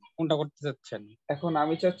ধরবেন, কোনটা করতে চাচ্ছেন? এখন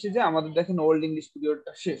আমি চাচ্ছি যে আমাদের দেখেন ওল্ড ইংলিশ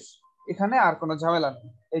পিরিয়ডটা শেষ, এখানে আর কোনো ঝামেলা নেই।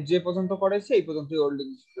 এই যে পর্যন্ত করেছি এই পর্যন্তই ওল্ড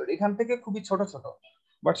ইংলিশ পিরিয়ড। এখান থেকে খুবই ছোট ছোট,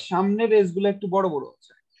 বাট সামনের এজ গুলো একটু বড় বড়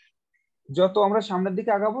হচ্ছে। যত আমরা সামনের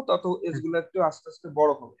দিকে আগাবো তত এজ গুলো একটু আস্তে আস্তে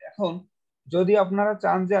বড় হবে। এখন যদি আপনারা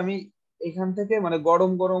চান যে আমি এখান থেকে মানে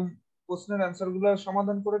গরম গরম প্রশ্নের অ্যান্সার গুলো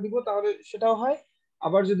সমাধান করে দিব তাহলে সেটাও হয়।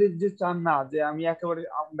 আবার যদি যে চান না যে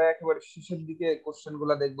আমরা একেবারে শেষের দিকে কোশ্চেন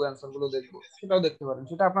গুলো দেখবো, অ্যান্সার গুলো দেখবো, সেটাও দেখতে পারেন,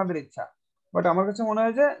 সেটা আপনাদের ইচ্ছা। বাট আমার কাছে মনে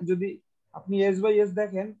হয় যে যদি আপনি এজ বাই এজ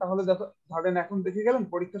দেখেন তাহলে ধরেন এখন দেখে গেলেন,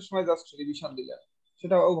 পরীক্ষার সময় জাস্ট রিভিশন দিলেন,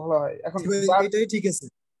 সেটাও ভালো হয়। এখন জি ভাই, যার এটাই ঠিক আছে।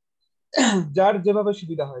 যার যেভাবে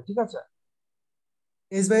সুবিধা হয়, ঠিক আছে?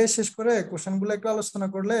 এস ভাই শেষ করে কোশ্চেন গুলো একটু আলোচনা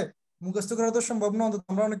করলে মুখস্থ করা তো সম্ভব না, অন্তত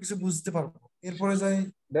আমরা অনেক কিছু বুঝতে পারবো। এরপরে যাই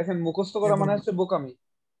দেখেন, মুখস্থ ইয়ে করা মানে করবো। হচ্ছে বোকামি।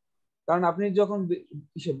 কারণ আপনি যখন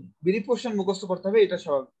বিরিপ কোশ্চেন মুখস্থ করতে হবে এটা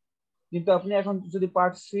স্বাভাবিক, কিন্তু আপনি এখন যদি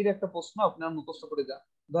পার্ট সির একটা প্রশ্ন আপনার মুখস্থ করে যান,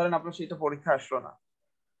 ধরেন আপনার সেটা পরীক্ষা আসলো না,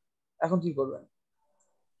 এখন কি করবেন?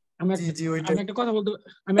 আমি জি একটা জি ওইটাই। আমি একটা কথা বলতে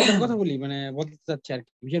আমি একটা কথা বলি, মানে বলতে চাচ্ছি আর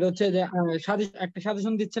কি। সেটা হচ্ছে যে একটা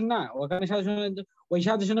সাজেশন দিচ্ছেন না, ওখানে ওই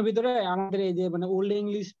সাজেশনের ভিতরে আমাদের এই যে মানে ওল্ড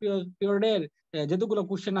ইংলিশ পিরিয়ডের যতগুলো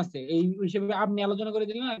কোশ্চেন আছে এই হিসেবে আপনি আলোচনা করে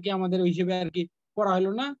দিলেন আর কি, আমাদের ওই হিসেবে আর কি পড়া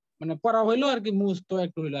হলো না, মানে পড়া হইলো আর কি, মুখস্থ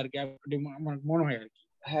একটু হইলো আর কি, আমার মনে হয় আর কি।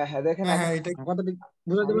 হ্যাঁ হ্যাঁ দেখেন হ্যাঁ আমি হ্যাঁ এটাই। আমার কথাটা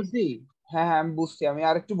বুঝাতে আমি পারছি? হ্যাঁ হ্যাঁ আমি বুঝছি। আমি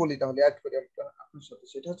আরেকটু বলি তাহলে, অ্যাড করি আপনার সাথে।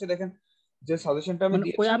 সেটা হচ্ছে দেখেন, যে সাজেশনটা আমি মানে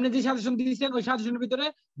ওই দিয়েছি। আপনি যে সাজেশন দিয়েছেন ওই সাজেশনের ভিতরে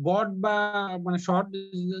বড় বা মানে শর্ট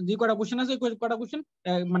যে কটা কোশ্চেন আছে ওই কটা কোশ্চেন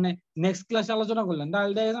মানে নেক্সট ক্লাসে আলোচনা করলেন,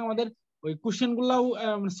 তাহলে দেখা যাচ্ছে আমাদের ওই কোশ্চেন গুলাও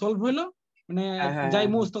সলভ হইলো, মানে হ্যাঁ হ্যাঁ যাই হ্যাঁ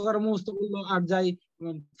হ্যাঁ মুখস্থ করে মুখস্থ করলো, আর যাই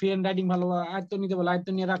ফ্রি হ্যান্ড রাইটিং ভালো আয়ত্ত নিতে বলে আয়ত্ত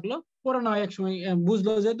নিয়ে রাখলো, পরে না হয় একসময়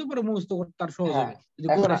বুঝলো, যেহেতু পরে মুখস্থ করতে তার সহজ হ্যাঁ হবে যদি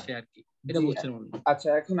এখন করে সে আর কি। এটা জি বুঝছেন মনে হয়। আচ্ছা,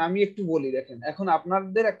 এখন আমি একটু বলি। দেখেন এখন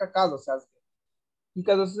আপনাদের একটা কাজ আছে আজকে। কি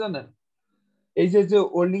কাজ আছে জানেন? এই যে যে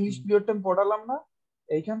ওল্ড ইংলিশ পিরিয়ডটা আমি পড়ালাম না,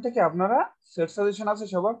 এইখান থেকে আপনারা সেট সাজেশন আছে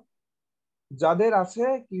সবার, যাদের আছে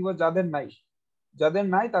কিংবা যাদের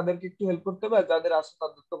নাই তাদেরকে একটু হেল্প করতে হবে। আর যাদের আছে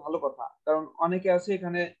তাদের তো ভালো কথা, কারণ অনেকে আছে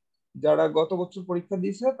এখানে যারা গত বছর পরীক্ষা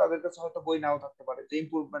দিয়েছে, তাদের কাছে হয়তো বই নাও থাকতে পারে, যে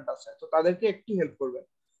ইমপ্রুভমেন্ট আছে, তো তাদেরকে একটু হেল্প করবেন।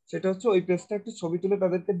 সেটা হচ্ছে ওই পেজটা একটু ছবি তুলে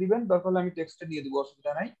তাদেরকে দিবেন, দরকার হলে আমি টেক্সটে দিয়ে দিব,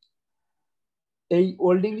 অসুবিধা নাই। এই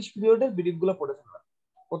ওল্ড ইংলিশ পিরিয়ডের বিরিফ গুলো পড়ে ফেলবেন।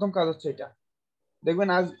 প্রথম কাজ হচ্ছে এটা। দেখবেন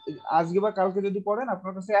আজকে বা কালকে যদি পড়েন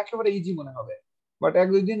আপনার কাছে একেবারে ইজি মনে হবে, বাট এক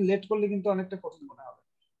দুই দিন লেট করলে কিন্তু অনেকটা কঠিন মনে হবে।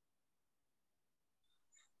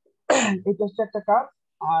 এই কাজটা একটা কাজ।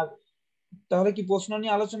 আর তাহলে কি প্রশ্ন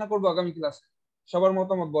নিয়ে আলোচনা করবো আগামী ক্লাসে? সবার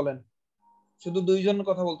মতামত বলেন। শুধু দুইজন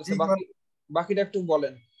কথা জি বলতেছে, বাকিটা একটু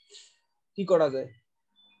বলেন কি করা যায়।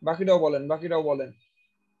 বাকিরাও বলেন।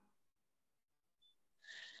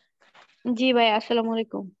 জি ভাই, আসসালামু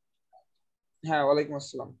আলাইকুম। হ্যাঁ, ওয়ালাইকুম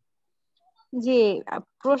আসসালাম। জি,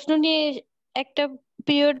 প্রশ্ন নিয়ে একটা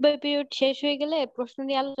পিরিয়ড বাই পিরিয়ড শেষ হয়ে গেলে প্রশ্ন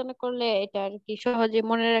নিয়ে আলোচনা করলে এটা আর কি সহজে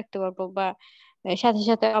মনে রাখতে পারবো, বা সাথে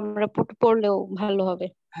সাথে আমরা পড়লেও ভালো হবে।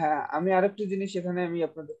 হ্যাঁ, আমি আরেকটা জিনিস এখানে আমি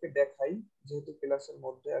আপনাদেরকে দেখাই, যেহেতু ক্লাসের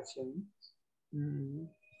মধ্যে আছি আমি। হুম,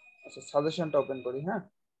 আচ্ছা সাজেশনটা ওপেন করি। হ্যাঁ,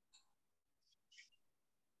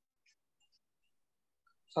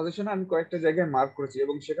 সাজেশনে আমি কয়েকটা জায়গায় মার্ক করেছি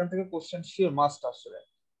এবং সেখান থেকে কোশ্চেন শিওর মাস্ট আসবে,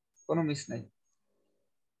 কোনো মিস নাই।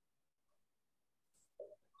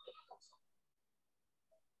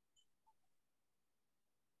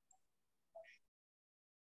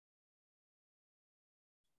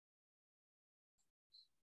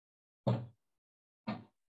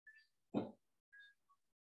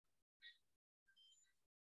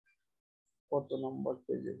 কত নম্বর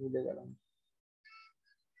পেজে ভুলে গেলাম।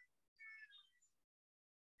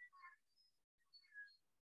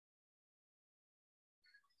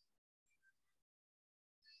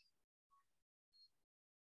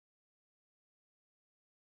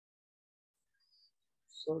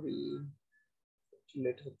 সরি,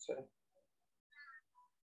 লেট হচ্ছে।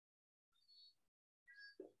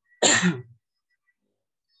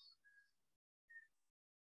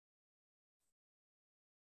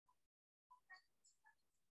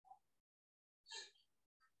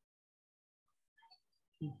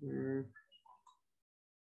 হুম,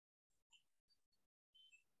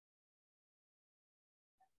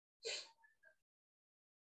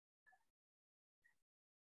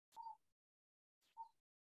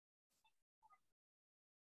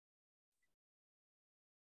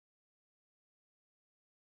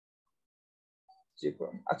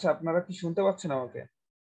 আচ্ছা আপনারা কি শুনতে পাচ্ছেন আমাকে?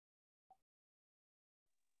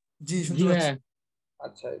 জি জি শুনতে পাচ্ছি। ভাইয়া।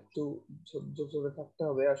 আচ্ছা, একটু ধৈর্য ধরে থাকতে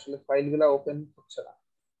হবে, আসলে ফাইলগুলো ওপেন হচ্ছে না,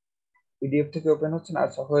 পিডিএফ থেকে ওপেন হচ্ছে না।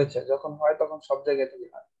 আচ্ছা হয়েছে, যখন হয় তখন সব জায়গায় থেকে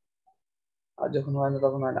হয়, আর যখন হয় না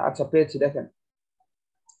তখন হয় না। আচ্ছা পেয়েছি, দেখেন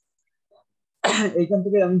এইখান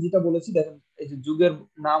থেকে আমি যেটা বলেছি, দেখেন এই যে যুগের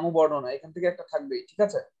নাম ও বর্ণনা এখান থেকে একটা থাকবেই, ঠিক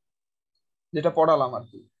আছে, যেটা পড়ালাম আর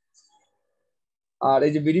কি। আর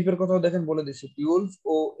এই যে বিরিফের কথাও দেখেন বলে দিচ্ছি, বিউলফ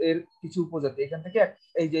ও এর কিছু উপজাতি, এখান থেকে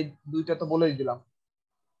এই যে দুইটা তো বলেই দিলাম।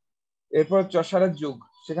 এরপর চসারের যুগ,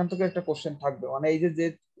 সেখান থেকে একটা কোশ্চেন থাকবে, মানে এই যে যে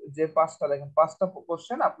যে পাঁচটা, দেখেন পাঁচটা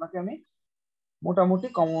কোশ্চেন আপনাকে আমি মোটামুটি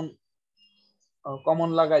কমন কমন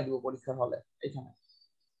লাগাই দিব পরীক্ষার হলে এখানে।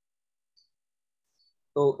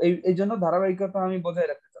 তো এই জন্য ধারাবাহিকতা আমি বজায়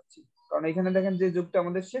রাখতে চাচ্ছি, কারণ এখানে দেখেন যে যুগটা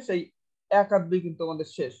আমাদের শেষ, এই 1 আর 2 কিন্তু আমাদের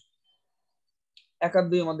শেষ, 1 আর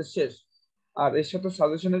 2 আমাদের শেষ। আর এর সাথে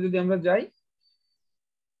সাজেশনে যদি আমরা যাই,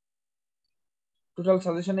 টোটাল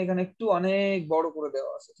সাজেশন এখানে একটু অনেক বড় করে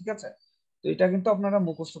দেওয়া আছে, ঠিক আছে। তো এটা কিন্তু আপনারা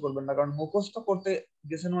মুখস্থ করবেন না, কারণ মুখস্থ করতে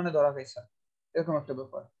গেছেন মানে ধরা খাইছেন, এরকম একটা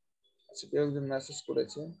ব্যাপার। আচ্ছা কেউ একজন মেসেজ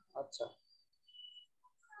করেছে। আচ্ছা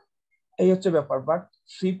এই হচ্ছে ব্যাপার, বাট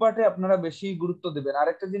সি পার্টে আপনারা বেশি গুরুত্ব দিবেন।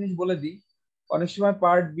 আরেকটা জিনিস বলে দিই, অনেক সময়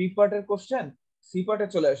পার্ট বি পার্টের কোশ্চেন সি পার্টে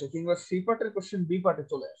চলে আসে, কিংবা সি পার্টের কোশ্চেন বি পার্টে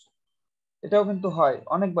চলে আসে। এটাও কিন্তু হয়,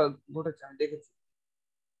 অনেকবার ঘটেছে, আমি দেখেছি।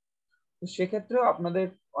 তো সেক্ষেত্রেও আপনাদের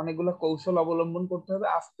অনেকগুলো কৌশল অবলম্বন করতে হবে,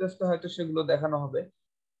 আস্তে আস্তে হয়তো সেগুলো দেখানো হবে।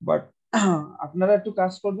 বাট আপনারা একটু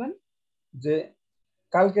কাজ করবেন যে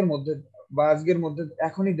কালকের মধ্যে বা আজকের মধ্যে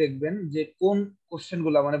এখনই দেখবেন যে কোন কোশ্চেন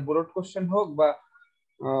গুলা, মানে বোর্ড কোশ্চেন হোক বা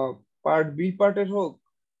পার্ট বি পার্টের হোক,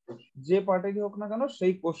 যে পার্টেরই হোক না কেন,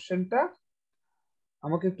 সেই কোশ্চেনটা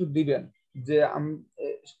আমাকে একটু দিবেন যে আমি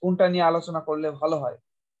কোনটা নিয়ে আলোচনা করলে ভালো হয়,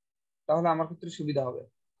 তাহলে আমার ক্ষেত্রে সুবিধা হবে।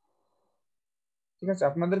 ঠিক আছে,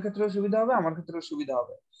 আপনাদের ক্ষেত্রেও সুবিধা হবে, আমার ক্ষেত্রেও সুবিধা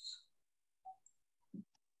হবে।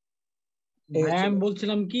 এই ভাই হচ্ছে আমি ব্যাপার।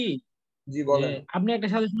 বলছিলাম কি জি যে বলেন। আপনি একটা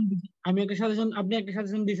সাজেশন, আপনি একটা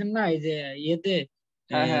সাজেশন দিয়েছেন না এই যে ইয়েতে,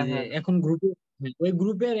 হ্যাঁ হ্যাঁ যে হ্যাঁ এখন গ্রুপে, ওই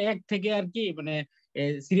গ্রুপের এক থেকে আর কি মানে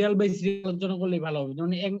সিরিয়াল বাই সিরিয়াল আলোচনা করলে ভালো হবে।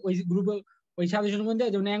 যেমন ওই গ্রুপে ওই সাজেশনের মধ্যে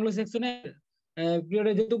যেমন অ্যাংলো সেকশনের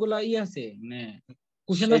পিরিয়ডে যতগুলা আছে মানে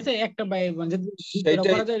কোশ্চেন সেই আছে, একটা বাই মানে যদি সেইটাই।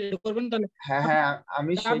 করা যায় এটা করবেন, তাহলে হ্যাঁ হ্যাঁ,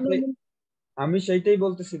 আমি আপনি সেইটাই, আমি সেইটাই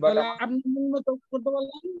বলতেছি। বাট তাহলে আপনি উন্নত করতে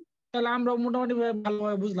পারলেন, তাহলে আমরা মোটামুটি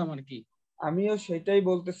ভালোভাবে বুঝলাম আর কি। আমিও সেটাই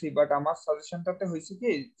বলতেছি, বাট আমার সাজেশনটাতে হয়েছে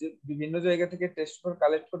কি যে বিভিন্ন জায়গা থেকে টেস্ট পেপার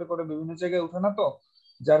কালেক্ট করে করে বিভিন্ন জায়গায় উঠানো, তো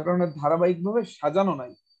যার কারণে ধারাবাহিকভাবে সাজানো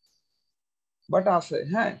নাই। বাট আছে,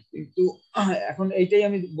 হ্যাঁ, কিন্তু এখন এইটাই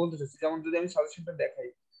আমি বলতে চাচ্ছি। যেমন যদি আমি সাজেশনটা দেখাই,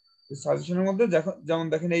 সাজেশনের মধ্যে যেমন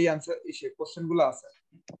দেখেন এই আনসার সে কোশ্চেন গুলো আছে,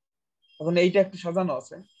 এখন এইটা একটু সাজানো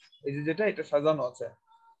আছে, এই যে যেটা এটা সাজানো আছে,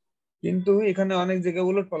 কিন্তু এখানে অনেক জায়গায়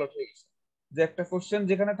উলট পালট হয়ে গেছে, যে একটা কোশ্চেন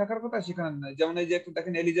যেখানে থাকার কথা সেখানে নাই। যেমন এই যে একটা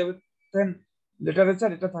দেখেন এলিজাবেথেন লিটারেচার,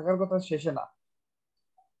 এটা থাকার কথা শেষে না,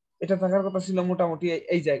 এটা থাকার কথা ছিল মোটামুটি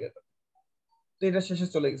এই জায়গাটা, তো এটা শেষে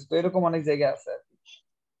চলে গেছে। তো এরকম অনেক জায়গায় আছে আর কি।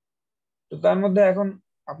 তো তার মধ্যে এখন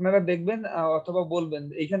আপনারা দেখবেন অথবা বলবেন,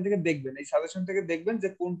 এইখান থেকে দেখবেন, এই সাজেশন থেকে দেখবেন যে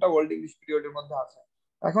কোনটা ওল্ড ইংলিশ পিরিয়ডের মধ্যে আছে।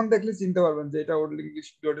 এখন দেখলে চিনতে পারবেন যে এটা ওল্ড ইংলিশ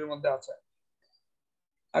পিরিয়ডের মধ্যে আছে।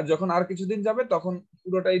 আর যখন আর কিছুদিন যাবে তখন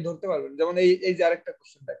পুরোটাই ধরতে পারবেন। যেমন এই এই যে আরেকটা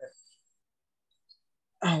কোশ্চেন দেখেন,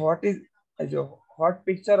 হোয়াট ইজ, এই যে what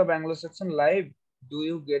picture of Anglo section live do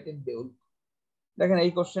you get in Beul. দেখেন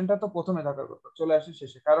এই কোশ্চেনটা তো প্রথমে থাকার কথা, চলে আসে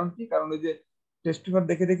শেষে। কারণ কি? কারণ ওই যে টেস্ট পেপার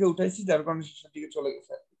দেখে দেখে উঠাইছি, যার কারণে শেষের দিকে চলে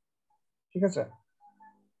গেছে আর কি। ঠিক আছে,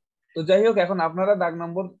 তো যাই হোক, এখন আপনারা দাগ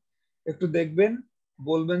নম্বর একটু দেখবেন,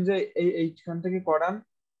 বলবেন যে এইখান থেকে করান,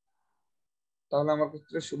 তাহলে আমার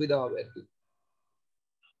ক্ষেত্রে সুবিধা হবে আর কি।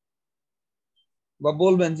 বা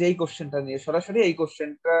বলবেন যে এই কোশ্চেনটা নিয়ে, সরাসরি এই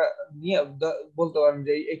কোশ্চেনটা নিয়ে বলতে পারেন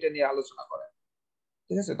যে এইটা নিয়ে আলোচনা করেন।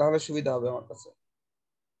 ঠিক আছে, তাহলে সুবিধা হবে আমার কাছে।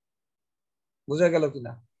 বোঝা গেল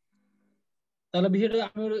কিনা? তাহলে বিষয়টা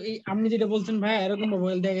আমি এই আপনি যেটা বলছেন ভাই, এরকম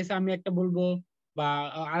মোবাইল দেখা গেছে আমি একটা বলবো বা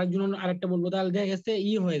আরেকজন আরেকটা বলবো, তাহলে দেখা গেছে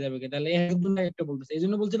হয়ে যাবে কি, তাহলে একজন একটা বলতেছে। এই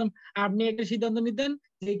জন্য বলছিলাম আপনি একটা সিদ্ধান্ত নিতেন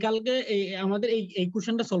যে কালকে এই আমাদের এই এই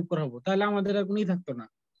কোশ্চেনটা সলভ করা হবো, তাহলে আমাদের আর কোনোই থাকতো না।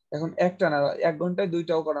 এখন একটা না, 1 ঘন্টায়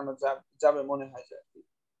 2টাও করানো যাবে মনে হয় যে আর কি।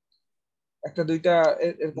 একটা দুইটা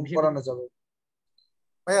এরকম বিষয়টা করানো যাবে।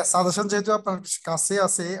 ভাইয়া সাজেশন যেহেতু আপনার কাছে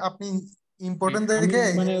আছে, আপনি ইম্পর্টেন্ট আমি দেখে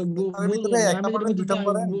মানে তার ভিতরে মানে একটা আমি যেটা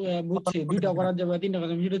পড়বেন, বলছি দুইটা পড়েন, বুঝছি, পতাকা করে 2টা দিবেন। করা যাবে 3টা করা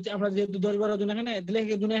যাবে। সেটা হচ্ছে আমরা যেহেতু 10-12 জন এখানে, তাহলে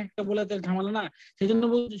একজনে একটা বলে তো ঝামেলা না। সেই জন্য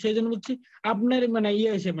বলছি আপনার মানে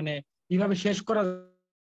এসে মানে কিভাবে শেষ করা।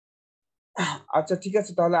 আচ্ছা ঠিক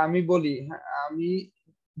আছে, তাহলে আমি বলি। হ্যাঁ, আমি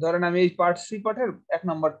ধরেন আমি এই পার্ট সি পার্টের 1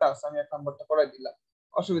 নম্বরটা আছে, আমি 1 নম্বরটা করাই দিলাম,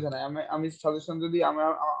 অসুবিধা নাই। আমি আমি সাজেশন যদি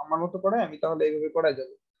আমার আমার মতো করাই, আমি তাহলে এইভাবে করাই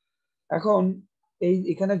যাবে। এখন এই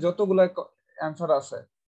এখানে যতগুলো অ্যান্সার আছে,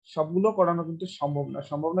 সবগুলো করানো কিন্তু সম্ভব না।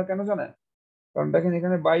 সম্ভব না কেন জানেন? কারণ দেখেন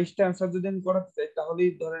এখানে 22টা অ্যান্সার যদি আমি করাতে চাই,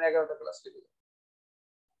 তাহলেই ধরেন 11টা ক্লাস লেগে যাবে।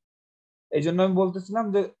 এই জন্য আমি বলতেছিলাম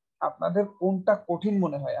যে আপনাদের কোনটা কঠিন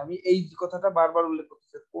মনে হয়, আমি এই কথাটা বারবার উল্লেখ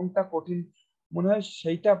করতেছি, কোনটা কঠিন মনে হয়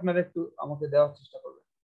সেইটা আপনারা একটু আমাকে দেওয়ার চেষ্টা করবেন।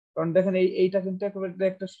 কারণ দেখেন এইটা কিন্তু একেবারে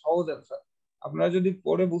একটা সহজ অ্যান্সার, আপনারা যদি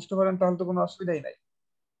পড়ে বুঝতে পারেন তাহলে তো কোনো অসুবিধাই নাই।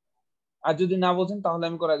 আর যদি না বোঝেন তাহলে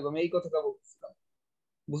আমি করে একদম এই কথাটা বলতেছিলাম।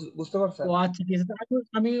 বুঝতে পারছেন? ও আচ্ছা ঠিক আছে। তো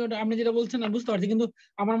আমি আপনি যেটা বলছেন আমি বুঝতে পারছি, কিন্তু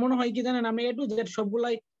আমার মনে হয় কি জানেন, আমি একটু যে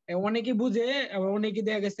সবগুলাই অনেকে বুঝে, আবার অনেকে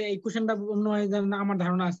দেখা গেছে এই কোশ্চেনটা মনে হয় যে না আমার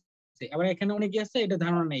ধারণা আছে, আবার এখানে অনেকে আছে এটা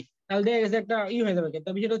ধারণা নেই, তাহলে দেখা গেছে একটা হয়ে যাবে।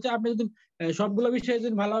 তবে বিষয়টা হচ্ছে আপনি যদি সবগুলো বিষয়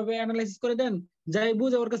যদি ভালোভাবে অ্যানালাইসিস করে দেন, যাই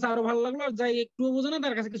বুঝে ওর কাছে আরো ভালো লাগলো, আর যাই একটু বুঝে না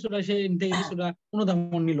তার কাছে কিছুটা সে থেকে কিছুটা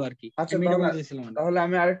অনুধাবন নিল আর কি। আচ্ছা, আমি এটা তাহলে বলতেছিলাম আর কি। তাহলে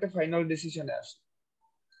আমি আরেকটা ফাইনাল ডিসিশনে আসি।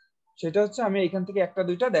 সেটা হচ্ছে আমি এখান থেকে একটা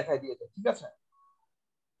দুইটা দেখাই দিয়ে যাই, ঠিক আছে?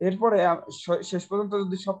 এরপরে শেষ পর্যন্ত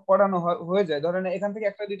যদি সব পড়ানো হয়ে যায়, ধরেন এখান থেকে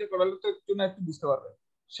একটা দুইটা করালে তো একটু না একটু বুঝতে পারবে,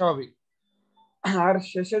 স্বাভাবিক। আর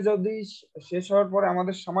শেষে যদি শেষ হওয়ার পরে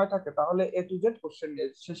আমাদের সময় থাকে, তাহলে এ টু জেড কোশ্চেন নিয়ে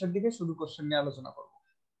শেষের দিকে শুধু কোশ্চেন নিয়ে আলোচনা করবো।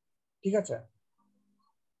 ঠিক আছে?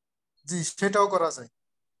 জি, সেটাও করা যায়।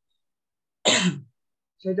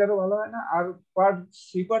 সেটারও ভালো হয় না? আর পার্ট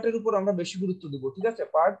সি পার্টের উপর আমরা বেশি গুরুত্ব দেবো। ঠিক আছে,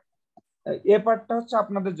 পার্ট এ পার্টটা হচ্ছে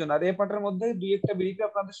আপনাদের জন্য, আর এ পার্টের মধ্যে দুই একটা বিরিতে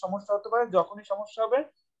আপনাদের সমস্যা হতে পারে। যখনই সমস্যা হবে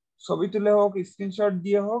ছবি তুলে হোক, স্ক্রিনশট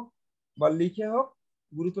দিয়ে হোক বা লিখে হোক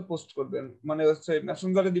গ্রুপে পোস্ট করবেন, মানে হচ্ছে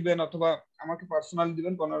মেসেঞ্জারে দিবেন অথবা আমাকে পার্সোনালি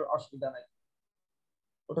দিবেন, কোনো অসুবিধা নাই,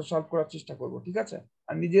 ওটা সলভ করার চেষ্টা করব, ঠিক আছে?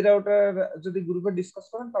 আর নিজেরা ওটা যদি গ্রুপে ডিসকাস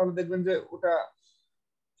করেন তাহলে দেখবেন যে ওটা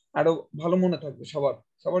আরো ভালো মনে থাকবে, সবার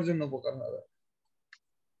সবার জন্য উপকার হবে।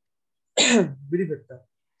 ব্রিফটা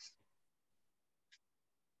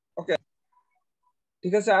ওকে,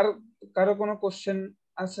 ঠিক আছে। আর কারো কোনো কোশ্চেন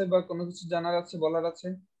আছে বা কোনো কিছু জানার আছে, বলার আছে?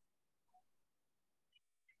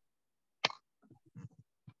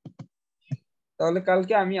 তাহলে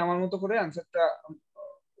কালকে আমি আমার মতো করে অ্যানসারটা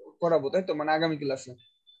করাবো, তাই তো? মানে আগামী ক্লাসে।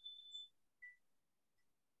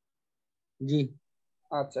 জি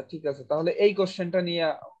আচ্ছা ঠিক আছে, তাহলে এই কোশ্চেনটা নিয়ে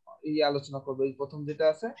এই আলোচনা করবো। এই প্রথম যেটা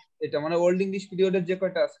আছে এটা মানে ওল্ড ইংলিশ পিরিয়ডের যে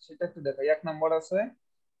কয়টা আছে সেটা একটু দেখাই। 1 নম্বর আছে,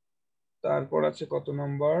 তারপর আছে কত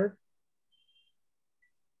নম্বর,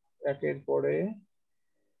 একের পরে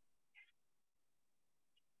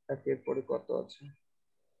কত আছে,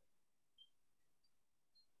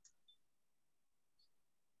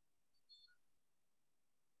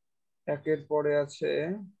 একের পরে আছে,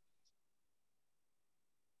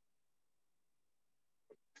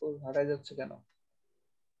 ও হারাই যাচ্ছে কেন,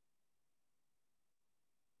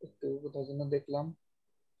 একটু কোথাও যেন দেখলাম।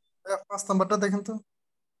 5 নাম্বারটা দেখেন তো।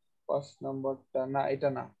 5 নম্বরটা না, এটা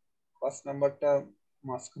না, 5 নম্বরটা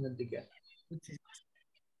মাঝখানের দিকে,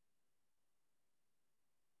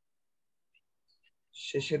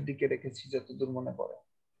 শেষের দিকে রেখেছি যতদূর মনে পড়ে।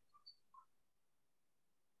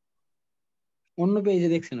 অন্য পেজে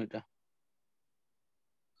দেখছেন ওটা?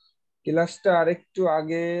 ক্লাসটা আরেকটু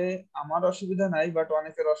আগে, আমার অসুবিধা নাই, বাট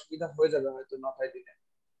অনেকের অসুবিধা হয়ে যাবে হয়তো 9টায় দিনে।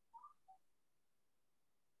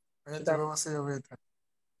 সেটা যেভাবে আছে সেভাবে থাকে।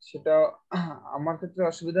 সেটা আমার ক্ষেত্রে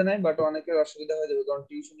অসুবিধা নাই, বাট অনেকের অসুবিধা হয়ে যাবে, কারণ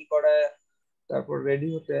টিউশনি করায় তারপর রেডি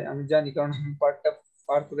হতে আমি জানি, কারণ আমি পার্টটা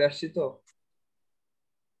পার করে আসছি তো।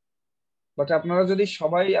 বাট আপনারা যদি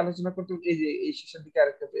সবাই আলোচনা করতে, এই যে এই শেষের দিকে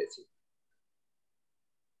আরেকটা পেয়েছি,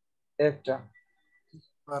 একটা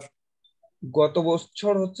আর গত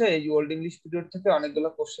বছর হচ্ছে এই ওল্ড ইংলিশ পিরিয়ড থেকে অনেকগুলো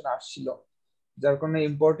কোশ্চেন আসছিল, যার কারণে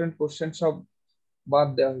ইম্পর্টেন্ট কোশ্চেন সব বাদ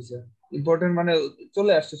দেওয়া হয়েছে। ইম্পর্টেন্ট মানে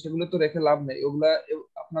চলে আসছে, সেগুলো তো রেখে লাভ নেই, ওগুলা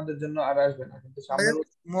আপনাদের জন্য আর আসবে না, কিন্তু সামনের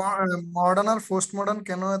মডার্ন আর পোস্ট মডার্ন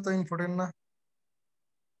কেন এত ইম্পর্টেন্ট না?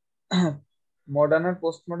 মডার্ন আর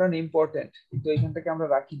পোস্ট মডার্ন ইম্পর্টেন্ট, কিন্তু এখান থেকে আমরা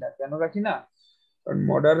রাখি না। কেন রাখি না? কারণ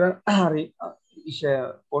মডার্ন আর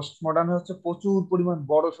পোস্ট মডার্ন হচ্ছে প্রচুর পরিমাণ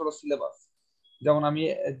বড় সড়ো সিলেবাস। যেমন আমি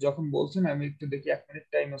যখন বলছেন, আমি একটু দেখি 1 মিনিট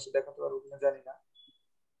টাইম আছে, দেখাতে পারবো কিনা জানি না,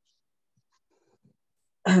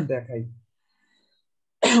 দেখাই।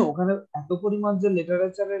 ওখানে এত পরিমাণ যে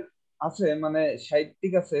লিটারেচারের আছে, মানে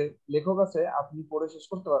সাহিত্যিক আছে, লেখক আছে, আপনি পড়ে শেষ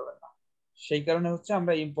করতে পারবেন না। সেই কারণে হচ্ছে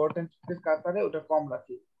আমরা ইম্পর্টেন্ট কাতারে ওটা কম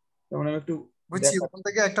রাখি। যেমন আমি একটু বুঝছি, ওখান দেখাচ্ছি।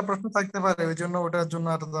 থেকে একটা প্রশ্ন থাকতে পারে, ওই জন্য ওটার জন্য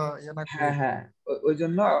আর ইয়ে না করে। হ্যাঁ হ্যাঁ, ওই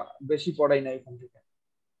জন্য বেশি পড়াই না এখান থেকে,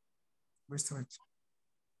 বুঝতে পারছি।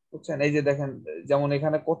 বুঝছেন? এই যে দেখেন, যেমন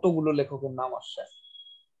এখানে কতগুলো লেখকের নাম আসছে,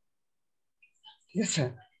 ঠিক আছে?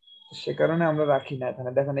 সে কারণে আমরা রাখি না এখানে।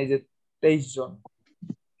 দেখেন এই যে 23 জন,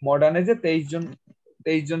 মডার্নে যে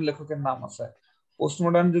 23 জন লেখকের নাম আছে, পোস্ট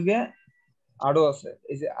মডার্ন যুগে আরো আছে।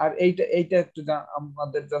 এই যে, আর এইটা একটু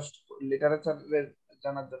আমাদের জাস্ট লিটারেচারের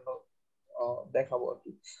জানার জন্য দেখাবো আর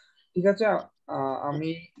কি। ঠিক আছে, আমি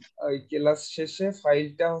ওই ক্লাস শেষে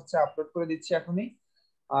ফাইলটা হচ্ছে আপলোড করে দিচ্ছি এখনই।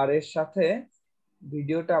 আর এর সাথে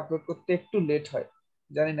ভিডিওটা আপলোড করতে একটু লেট হয়,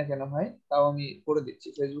 জানি না কেন হয়, তাও আমি করে দিচ্ছি,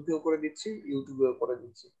 ফেসবুকেও করে দিচ্ছি, ইউটিউবেও করে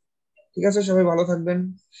দিচ্ছি। ঠিক আছে, সবাই ভালো থাকবেন,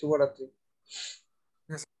 শুভরাত্রি।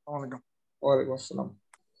 ঠিক আছে, আসসালামু আলাইকুম। ওয়ালাইকুম আসসালাম।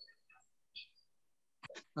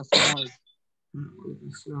 আসসালামু আলাইকুম। ওয়ালাইকুম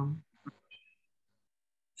আসসালাম।